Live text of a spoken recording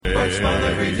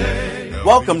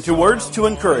Welcome to Words to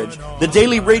Encourage, the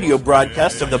daily radio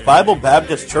broadcast of the Bible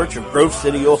Baptist Church of Grove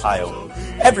City, Ohio.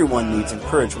 Everyone needs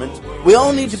encouragement. We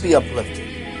all need to be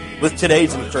uplifted. With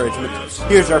today's encouragement,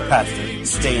 here's our pastor,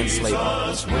 Stan Slater.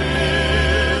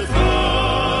 With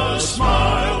a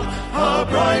smile, a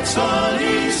bright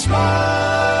sunny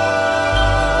smile.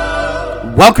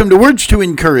 Welcome to Words to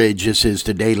Encourage. This is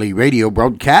the daily radio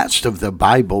broadcast of the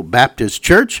Bible Baptist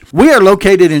Church. We are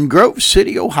located in Grove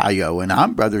City, Ohio, and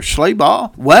I'm Brother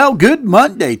Slayball. Well, good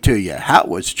Monday to you. How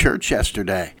was church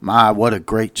yesterday? My, what a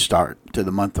great start to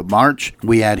the month of March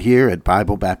we had here at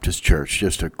Bible Baptist Church.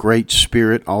 Just a great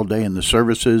spirit all day in the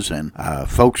services, and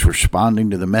folks responding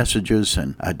to the messages,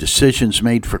 and decisions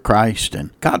made for Christ,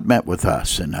 and God met with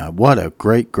us, and what a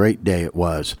great day it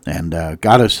was, and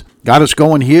got us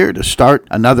going here to start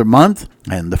another month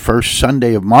and the first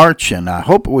Sunday of March. And I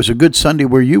hope it was a good Sunday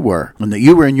where you were, and that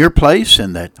you were in your place,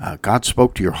 and that God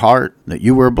spoke to your heart, that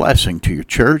you were a blessing to your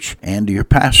church and to your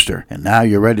pastor. And now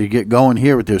you're ready to get going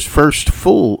here with this first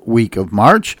full week of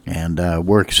March, and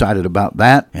we're excited about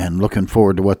that and looking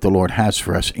forward to what the Lord has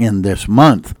for us in this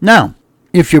month. Now,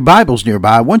 if your Bible's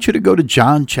nearby, I want you to go to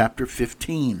John chapter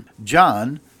 15.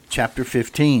 John chapter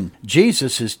 15.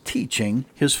 Jesus is teaching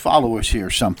his followers here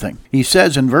something. He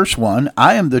says in verse 1,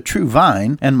 I am the true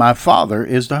vine, and my Father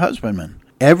is the husbandman.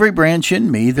 Every branch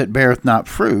in me that beareth not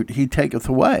fruit, he taketh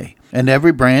away. And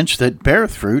every branch that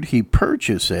beareth fruit, he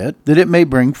purgeth it, that it may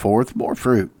bring forth more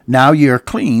fruit. Now ye are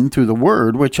clean through the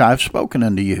word which I have spoken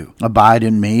unto you. Abide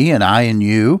in me, and I in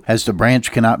you. As the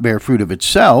branch cannot bear fruit of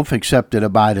itself, except it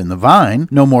abide in the vine,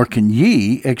 no more can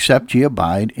ye, except ye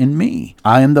abide in me.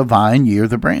 I am the vine, ye are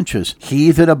the branches.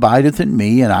 He that abideth in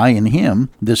me, and I in him,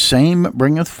 the same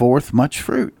bringeth forth much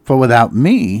fruit. For without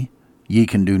me ye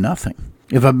can do nothing.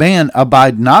 If a man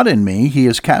abide not in me, he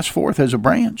is cast forth as a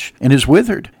branch, and is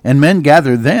withered. And men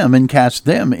gather them, and cast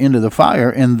them into the fire,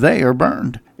 and they are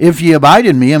burned. If ye abide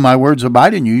in me, and my words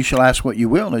abide in you, you shall ask what you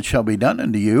will, and it shall be done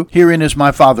unto you. Herein is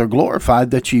my Father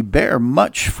glorified, that ye bear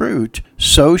much fruit,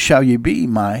 so shall ye be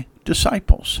my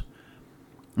disciples.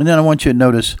 And then I want you to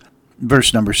notice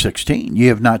verse number 16. Ye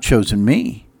have not chosen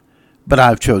me, but I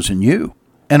have chosen you,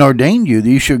 and ordained you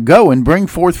that you should go and bring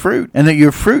forth fruit, and that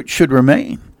your fruit should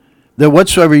remain, that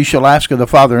whatsoever you shall ask of the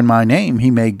Father in my name,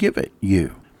 he may give it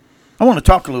you. I want to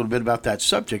talk a little bit about that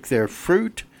subject there,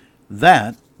 fruit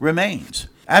that remains.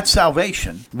 At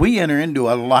salvation, we enter into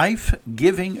a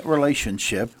life-giving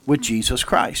relationship with Jesus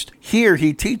Christ. Here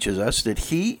he teaches us that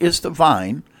he is the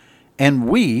vine and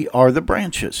we are the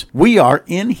branches. We are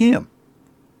in him.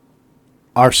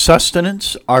 Our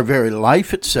sustenance, our very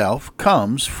life itself,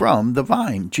 comes from the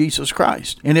vine, Jesus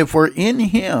Christ. And if we're in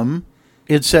him,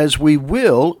 it says we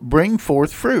will bring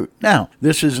forth fruit. Now,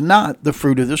 this is not the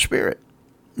fruit of the Spirit.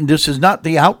 This is not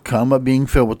the outcome of being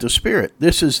filled with the Spirit.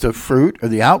 This is the fruit or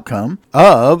the outcome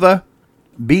of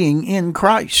being in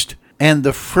Christ. And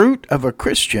the fruit of a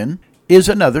Christian is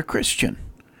another Christian.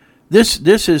 This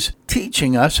is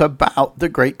teaching us about the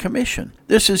Great Commission.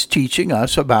 This is teaching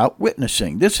us about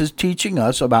witnessing. This is teaching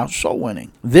us about soul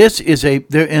winning. There's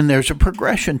a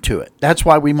progression to it. That's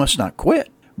why we must not quit.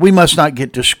 We must not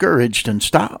get discouraged and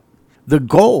stop. The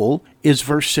goal is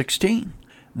verse 16,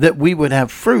 that we would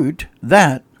have fruit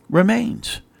that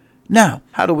remains. Now,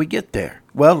 how do we get there?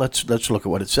 Well, let's look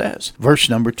at what it says. Verse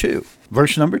number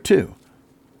 2.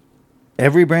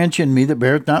 Every branch in me that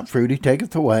beareth not fruit, he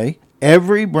taketh away.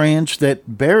 Every branch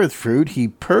that beareth fruit, he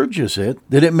purges it,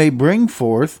 that it may bring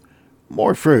forth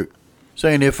more fruit.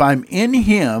 Saying, if I'm in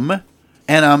him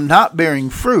and I'm not bearing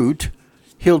fruit,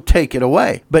 he'll take it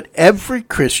away. But every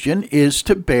Christian is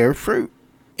to bear fruit.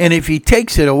 And if he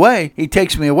takes it away, he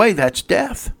takes me away, that's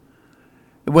death.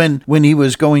 When he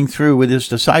was going through with his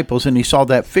disciples and he saw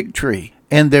that fig tree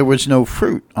and there was no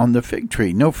fruit on the fig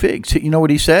tree, no figs, you know what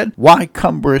he said? Why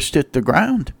cumberest it the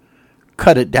ground?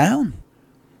 Cut it down.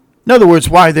 In other words,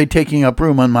 why are they taking up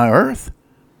room on my earth?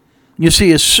 You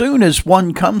see, as soon as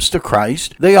one comes to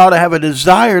Christ, they ought to have a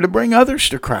desire to bring others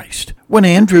to Christ. When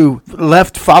Andrew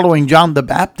left following John the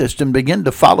Baptist and began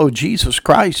to follow Jesus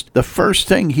Christ, the first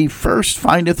thing he first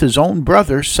findeth his own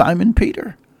brother, Simon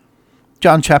Peter.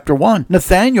 John chapter 1,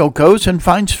 Nathanael goes and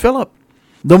finds Philip.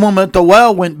 The woman at the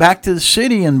well went back to the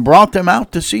city and brought them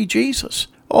out to see Jesus.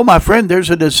 Oh, my friend, there's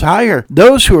a desire.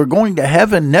 Those who are going to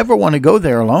heaven never want to go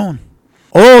there alone.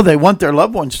 Oh, they want their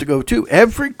loved ones to go too.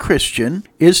 Every Christian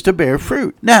is to bear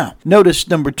fruit. Now, notice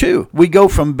number 2. We go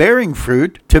from bearing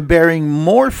fruit to bearing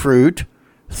more fruit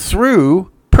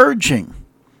through purging.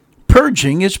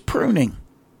 Purging is pruning.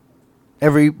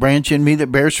 every branch in me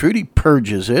that bears fruit, he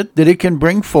purges it, that it can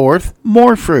bring forth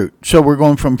more fruit. So we're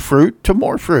going from fruit to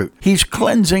more fruit. He's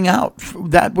cleansing out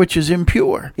that which is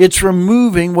impure. It's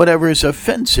removing whatever is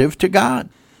offensive to God,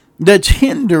 that's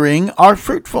hindering our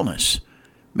fruitfulness.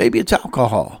 Maybe it's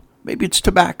alcohol. Maybe it's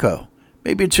tobacco.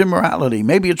 Maybe it's immorality.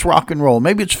 Maybe it's rock and roll.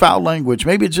 Maybe it's foul language.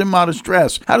 Maybe it's immodest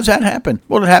dress. How does that happen?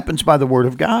 Well, it happens by the word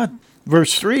of God.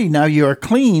 Verse 3, now you are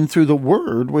clean through the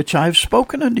word which I have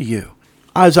spoken unto you.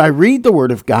 As I read the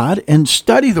word of God and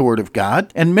study the word of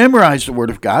God and memorize the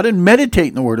word of God and meditate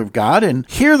in the word of God and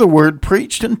hear the word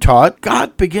preached and taught,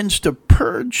 God begins to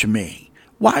purge me.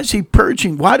 Why is he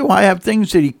purging? Why do I have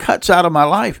things that he cuts out of my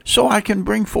life so I can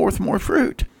bring forth more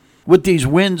fruit? With these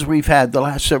winds we've had the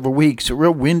last several weeks,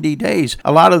 real windy days,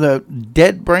 a lot of the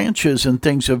dead branches and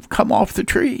things have come off the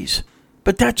trees.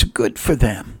 But that's good for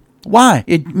them. Why?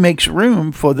 It makes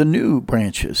room for the new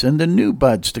branches and the new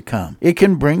buds to come. It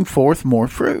can bring forth more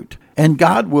fruit. And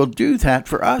God will do that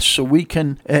for us so we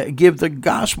can give the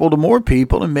gospel to more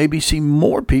people and maybe see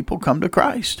more people come to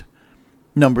Christ.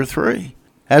 Number 3,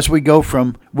 as we go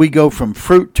from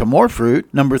fruit to more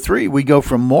fruit. Number 3, we go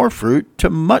from more fruit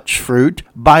to much fruit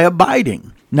by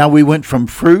abiding. Now we went from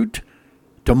fruit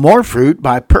to more fruit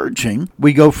by purging.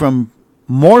 We go from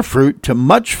more fruit to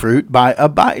much fruit by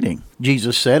abiding.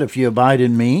 Jesus said, if you abide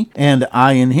in me and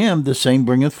I in him, the same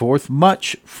bringeth forth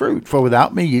much fruit. For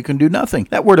without me you can do nothing.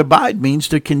 That word abide means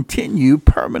to continue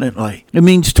permanently. It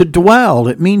means to dwell.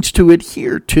 It means to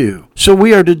adhere to. So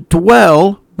we are to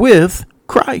dwell with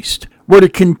Christ. We're to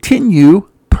continue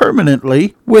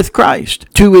permanently with Christ,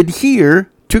 to adhere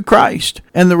to Christ.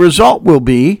 And the result will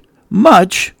be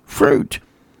much fruit.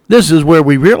 This is where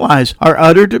we realize our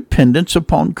utter dependence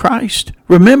upon Christ.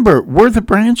 Remember, we're the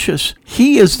branches.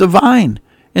 He is the vine.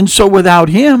 And so without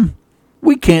him,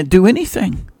 we can't do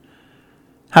anything.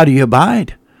 How do you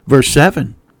abide? Verse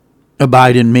 7,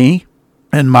 abide in me,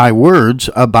 and my words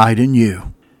abide in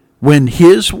you. When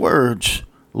his words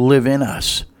live in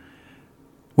us,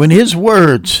 when his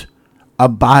words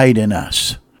abide in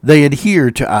us, they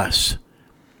adhere to us.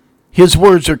 His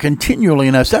words are continually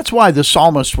in us. That's why the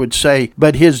psalmist would say,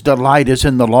 but his delight is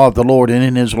in the law of the Lord, and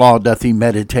in his law doth he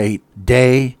meditate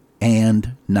day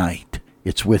and night.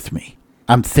 It's with me.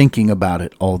 I'm thinking about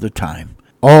it all the time.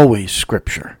 Always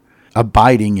Scripture,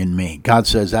 abiding in me. God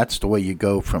says that's the way you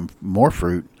go from more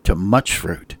fruit to much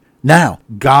fruit. Now,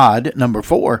 God, number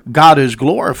 4, God is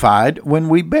glorified when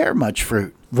we bear much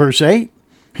fruit. Verse 8,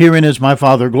 herein is my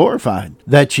Father glorified,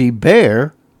 that ye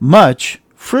bear much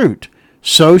fruit.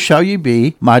 So shall ye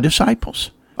be my disciples.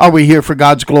 Are we here for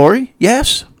God's glory?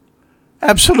 Yes,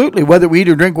 absolutely. Whether we eat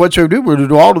or drink whatsoever we do, we're to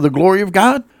do all to the glory of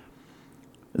God.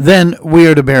 Then we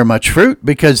are to bear much fruit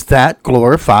because that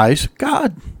glorifies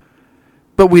God.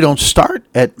 But we don't start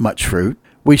at much fruit.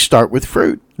 We start with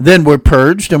fruit. Then we're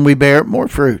purged and we bear more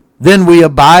fruit. Then we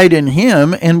abide in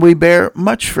him and we bear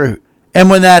much fruit. And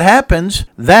when that happens,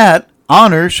 that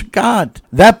honors God.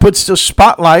 That puts the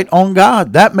spotlight on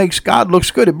God. That makes God look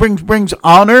good. It brings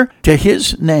honor to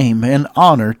his name and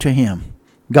honor to him.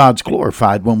 God's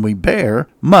glorified when we bear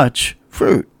much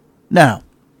fruit. Now,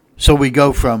 so we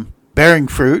go from bearing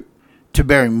fruit to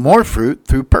bearing more fruit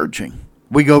through purging.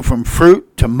 We go from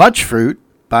fruit to much fruit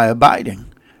by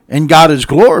abiding. And God is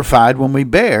glorified when we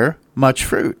bear much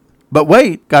fruit. But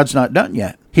wait, God's not done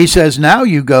yet. He says now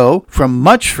you go from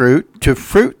much fruit to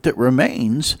fruit that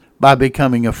remains by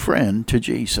becoming a friend to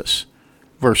Jesus.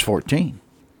 Verse 14,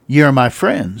 ye are my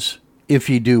friends, if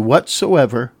ye do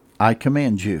whatsoever I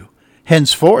command you.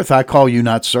 Henceforth I call you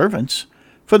not servants,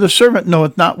 for the servant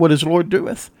knoweth not what his Lord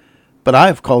doeth, but I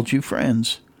have called you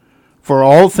friends. For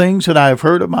all things that I have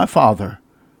heard of my Father,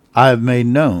 I have made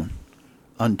known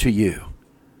unto you.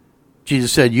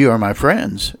 Jesus said, you are my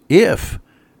friends, if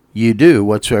you do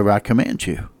whatsoever I command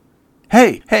you.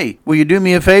 Hey, will you do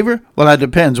me a favor? Well, that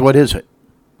depends. What is it?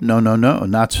 No,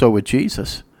 not so with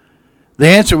Jesus. The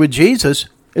answer with Jesus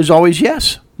is always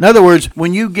yes. In other words,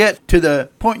 when you get to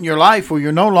the point in your life where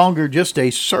you're no longer just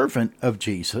a servant of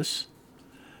Jesus,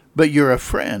 but you're a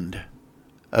friend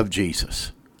of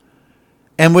Jesus.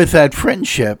 And with that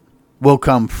friendship will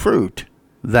come fruit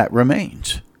that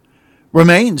remains.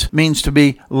 Remains means to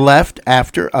be left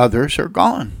after others are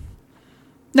gone.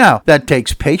 Now, that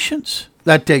takes patience.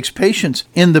 That takes patience.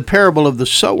 In the parable of the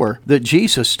sower that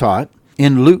Jesus taught,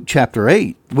 in Luke chapter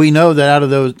 8, we know that out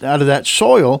of that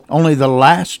soil, only the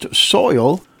last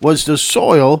soil was the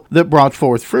soil that brought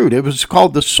forth fruit. It was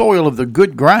called the soil of the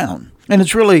good ground. And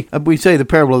it's really, we say the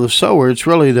parable of the sower, it's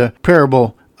really the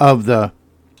parable of the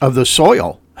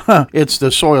soil. It's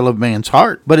the soil of man's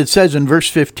heart. But it says in verse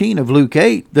 15 of Luke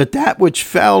 8 that which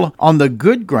fell on the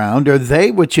good ground are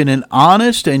they which in an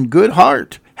honest and good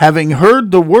heart, having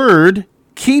heard the word,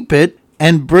 keep it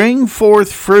and bring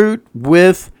forth fruit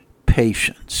with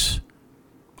patience.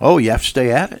 Oh, you have to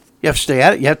stay at it. You have to stay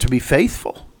at it. You have to be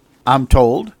faithful. I'm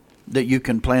told that you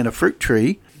can plant a fruit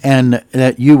tree and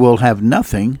that you will have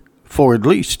nothing for at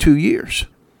least 2 years.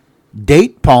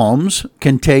 Date palms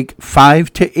can take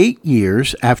 5 to 8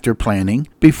 years after planting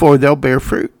before they'll bear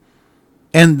fruit.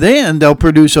 And then they'll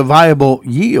produce a viable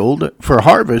yield for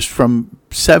harvest from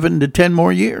 7 to 10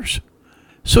 more years.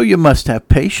 So you must have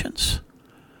patience.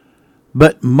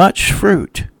 But much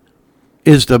fruit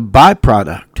is the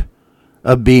byproduct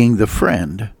of being the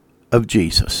friend of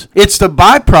Jesus. It's the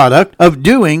byproduct of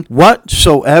doing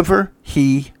whatsoever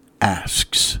he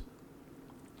asks.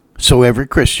 So every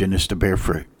Christian is to bear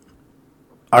fruit.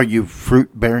 Are you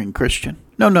fruit-bearing Christian?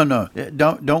 No.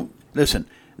 Don't listen.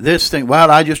 This thing,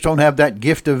 well, I just don't have that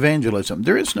gift of evangelism.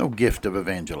 There is no gift of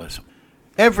evangelism.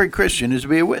 Every Christian is to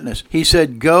be a witness. He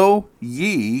said, go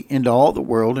ye into all the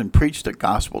world and preach the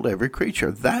gospel to every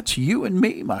creature. That's you and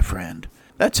me, my friend.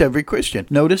 That's every Christian.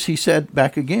 Notice he said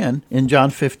back again in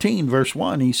John 15, verse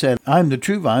 1, he said, I'm the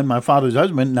true vine, my Father's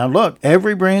husband. Now look,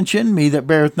 every branch in me that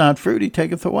beareth not fruit, he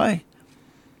taketh away.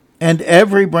 And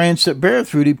every branch that beareth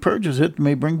fruit, he purges it,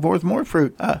 may bring forth more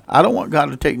fruit. I don't want God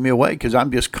to take me away because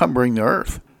I'm just cumbering the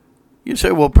earth. You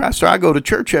say, well, Pastor, I go to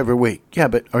church every week. Yeah,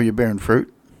 but are you bearing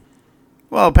fruit?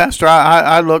 Well, Pastor,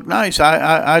 I look nice.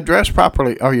 I dress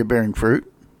properly. Are you bearing fruit?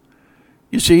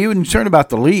 You see, he wasn't concerned about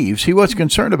the leaves. He wasn't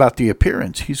concerned about the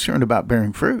appearance. He's concerned about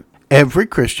bearing fruit. Every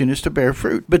Christian is to bear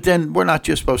fruit. But then we're not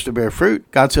just supposed to bear fruit.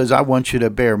 God says, I want you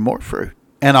to bear more fruit.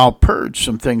 And I'll purge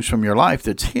some things from your life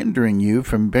that's hindering you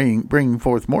from bringing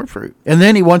forth more fruit. And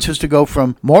then he wants us to go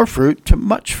from more fruit to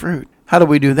much fruit. How do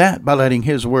we do that? By letting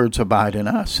his words abide in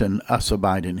us and us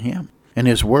abide in him. And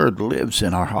his word lives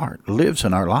in our heart, lives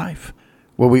in our life,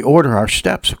 where we order our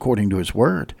steps according to his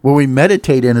word, where we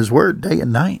meditate in his word day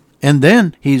and night. And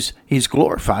then he's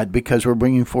glorified because we're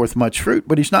bringing forth much fruit,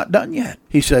 but he's not done yet.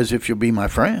 He says, if you'll be my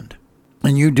friend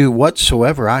and you do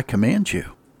whatsoever I command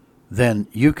you, then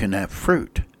you can have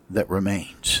fruit that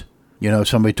remains. You know,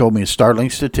 somebody told me a startling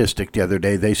statistic the other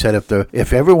day. They said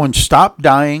if everyone stopped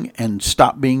dying and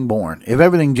stopped being born, if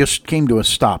everything just came to a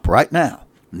stop right now,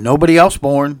 nobody else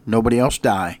born, nobody else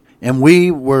die, and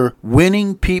we were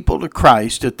winning people to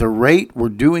Christ at the rate we're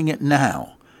doing it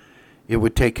now, it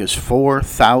would take us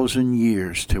 4,000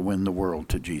 years to win the world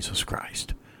to Jesus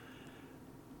Christ.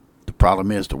 The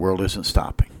problem is the world isn't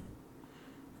stopping.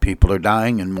 People are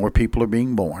dying and more people are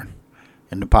being born.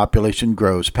 And the population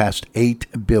grows past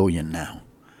 8 billion now.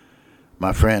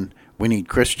 My friend, we need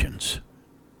Christians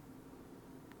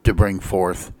to bring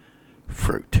forth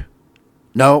fruit.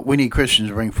 No, we need Christians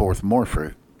to bring forth more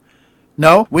fruit.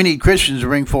 No, we need Christians to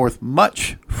bring forth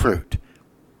much fruit.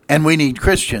 And we need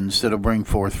Christians that will bring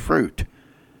forth fruit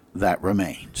that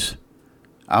remains.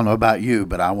 I don't know about you,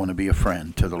 but I want to be a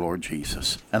friend to the Lord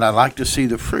Jesus. And I'd like to see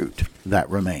the fruit that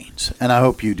remains. And I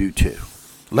hope you do too.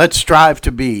 Let's strive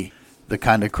to be the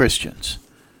kind of Christians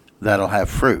that'll have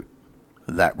fruit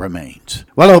that remains.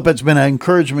 Well, I hope it's been an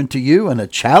encouragement to you and a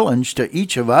challenge to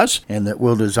each of us, and that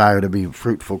we'll desire to be a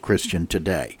fruitful Christian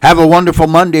today. Have a wonderful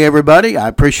Monday, everybody. I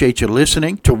appreciate you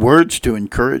listening to Words to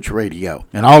Encourage Radio.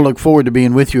 And I'll look forward to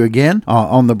being with you again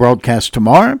on the broadcast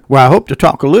tomorrow, where I hope to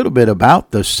talk a little bit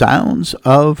about the sounds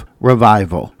of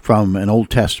revival from an Old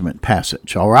Testament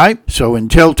passage. All right? So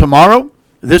until tomorrow,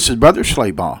 this is Brother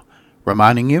Slaybaugh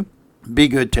reminding you, be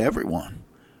good to everyone,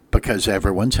 because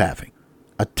everyone's having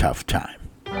a tough time.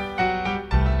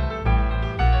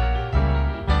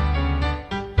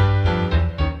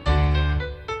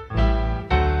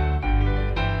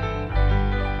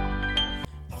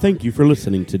 Thank you for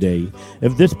listening today.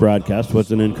 If this broadcast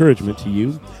was an encouragement to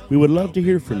you, we would love to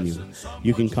hear from you.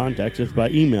 You can contact us by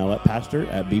email at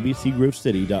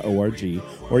pastor@bbcgrovecity.org,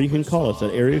 or you can call us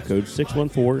at area code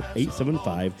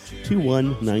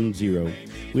 614-875-2190.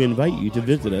 We invite you to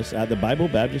visit us at the Bible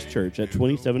Baptist Church at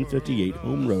 2758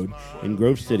 Home Road in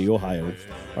Grove City, Ohio.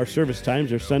 Our service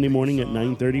times are Sunday morning at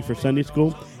 9:30 for Sunday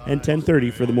school and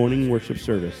 10:30 for the morning worship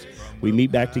service. We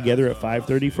meet back together at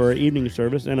 5:30 for our evening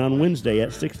service and on Wednesday at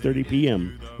 6:30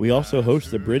 p.m. We also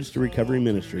host the Bridge to Recovery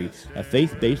Ministry, a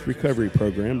faith-based recovery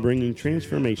program bringing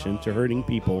transformation to hurting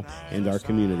people and our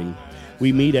community.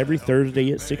 We meet every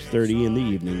Thursday at 6:30 in the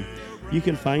evening. You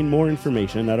can find more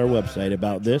information at our website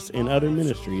about this and other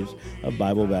ministries of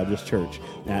Bible Baptist Church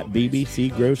at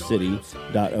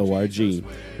bbcgrovecity.org.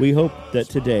 We hope that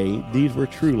today these were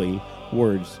truly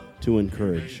words to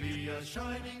encourage. Be a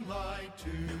shining light to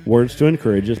Words to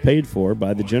Encourage is paid for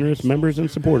by the generous members and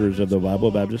supporters of the Bible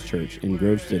Baptist Church in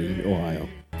Grove City, Ohio.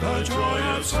 The joy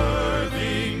of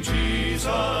serving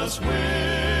Jesus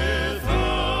with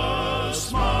a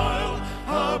smile,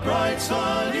 a bright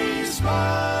sunny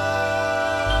smile.